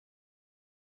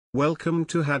Welcome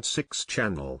to Had6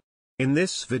 channel. In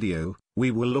this video,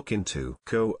 we will look into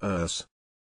coerce.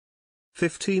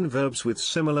 15 verbs with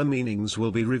similar meanings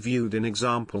will be reviewed in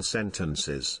example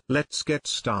sentences. Let's get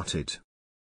started.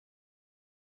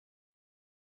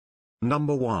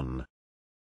 Number 1.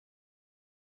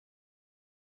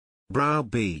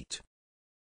 Browbeat,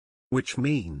 which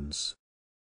means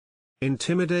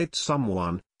intimidate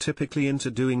someone, typically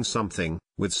into doing something,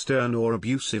 with stern or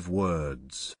abusive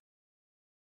words.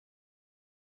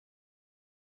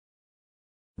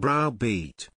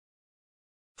 Browbeat.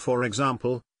 For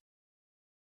example,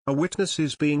 a witness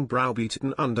is being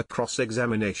browbeaten under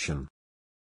cross-examination.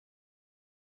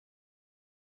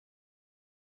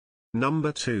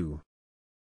 Number 2.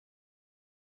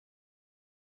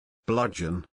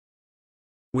 Bludgeon,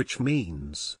 which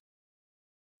means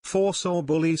force or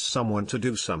bully someone to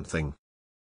do something.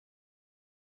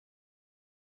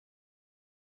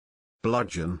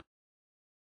 Bludgeon.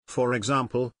 For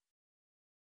example,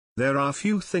 there are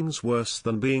few things worse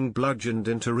than being bludgeoned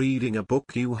into reading a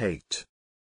book you hate.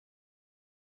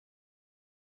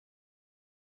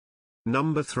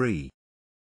 Number 3.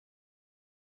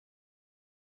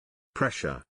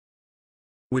 Pressure,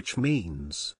 which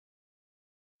means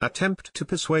attempt to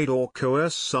persuade or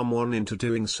coerce someone into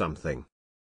doing something.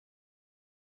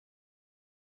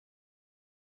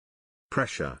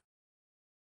 Pressure.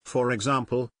 For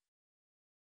example,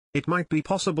 it might be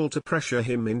possible to pressure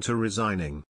him into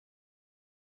resigning.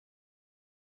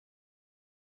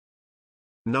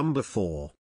 Number 4.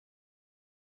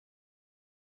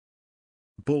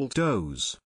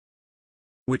 Bulldoze,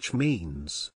 which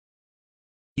means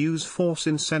use force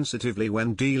insensitively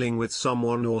when dealing with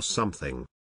someone or something.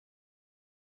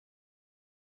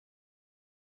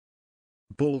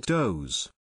 Bulldoze.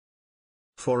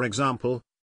 For example,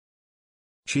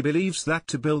 she believes that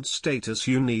to build status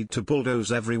you need to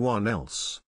bulldoze everyone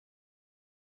else.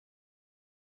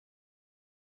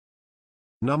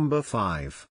 Number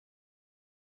 5.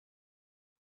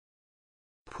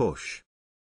 Push,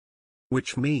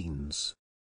 which means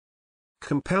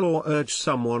compel or urge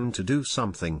someone to do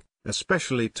something,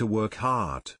 especially to work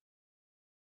hard.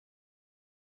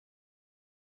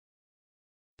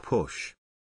 Push.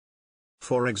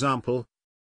 For example,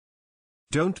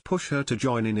 don't push her to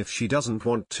join in if she doesn't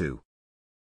want to.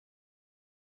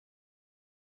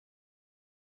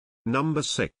 Number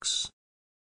 6.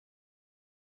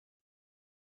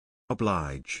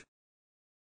 Oblige,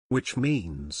 which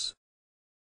means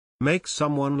make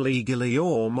someone legally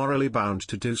or morally bound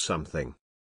to do something.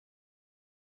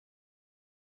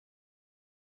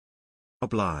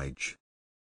 Oblige.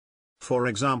 For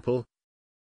example,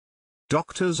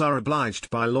 doctors are obliged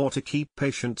by law to keep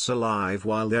patients alive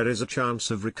while there is a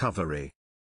chance of recovery.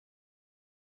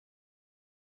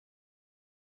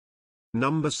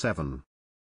 Number 7.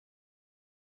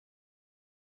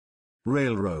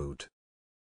 Railroad,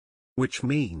 which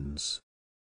means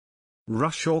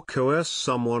rush or coerce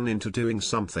someone into doing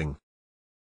something.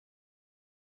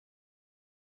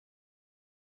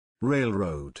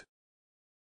 Railroad.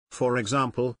 For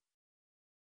example,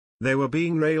 they were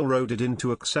being railroaded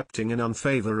into accepting an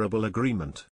unfavorable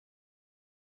agreement.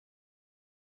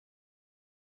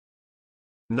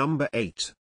 Number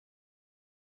 8.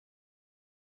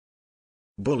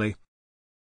 Bully,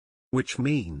 which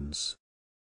means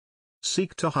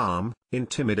seek to harm,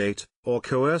 intimidate, or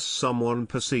coerce someone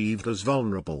perceived as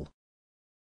vulnerable.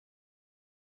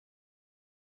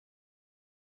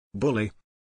 Bully.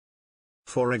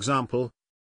 For example,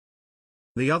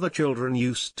 the other children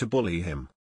used to bully him.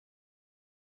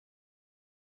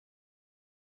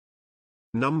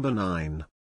 Number 9.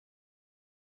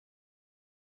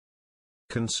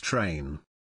 Constrain,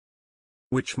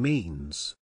 which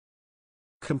means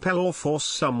compel or force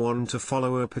someone to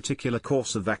follow a particular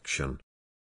course of action.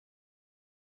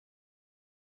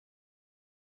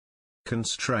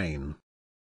 Constrain.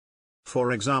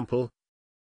 For example,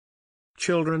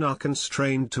 children are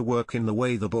constrained to work in the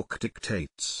way the book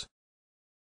dictates.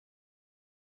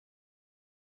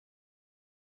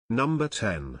 Number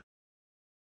 10.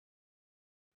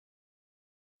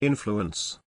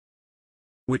 Influence,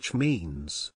 which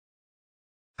means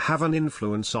have an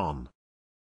influence on.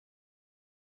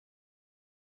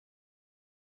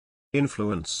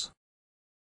 Influence.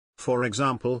 For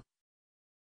example,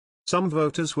 some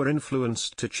voters were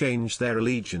influenced to change their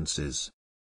allegiances.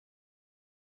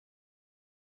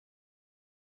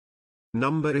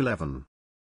 Number 11.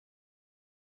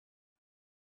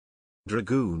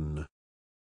 Dragoon,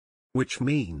 which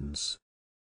means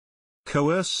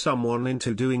coerce someone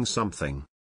into doing something.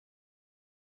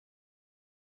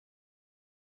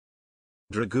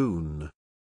 Dragoon.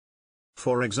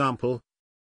 For example,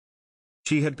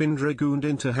 She had been dragooned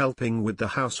into helping with the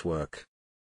housework.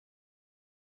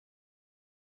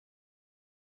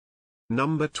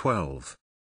 Number 12.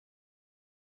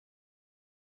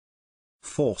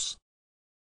 Force.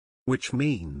 Which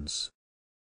means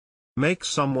make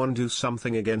someone do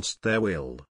something against their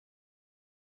will.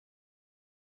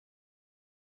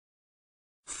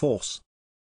 Force.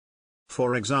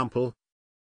 For example,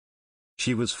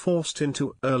 she was forced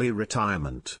into early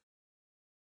retirement.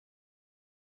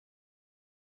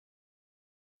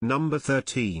 Number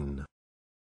 13.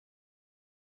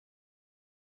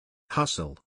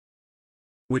 Hustle.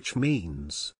 Which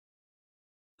means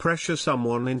pressure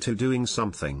someone into doing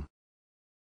something.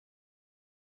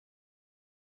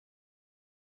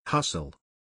 Hustle.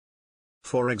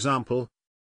 For example,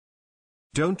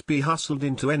 don't be hustled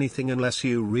into anything unless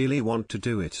you really want to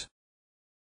do it.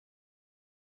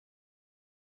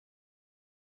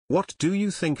 What do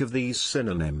you think of these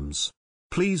synonyms?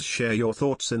 Please share your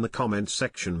thoughts in the comment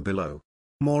section below.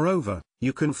 Moreover,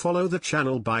 you can follow the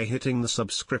channel by hitting the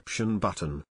subscription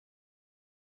button.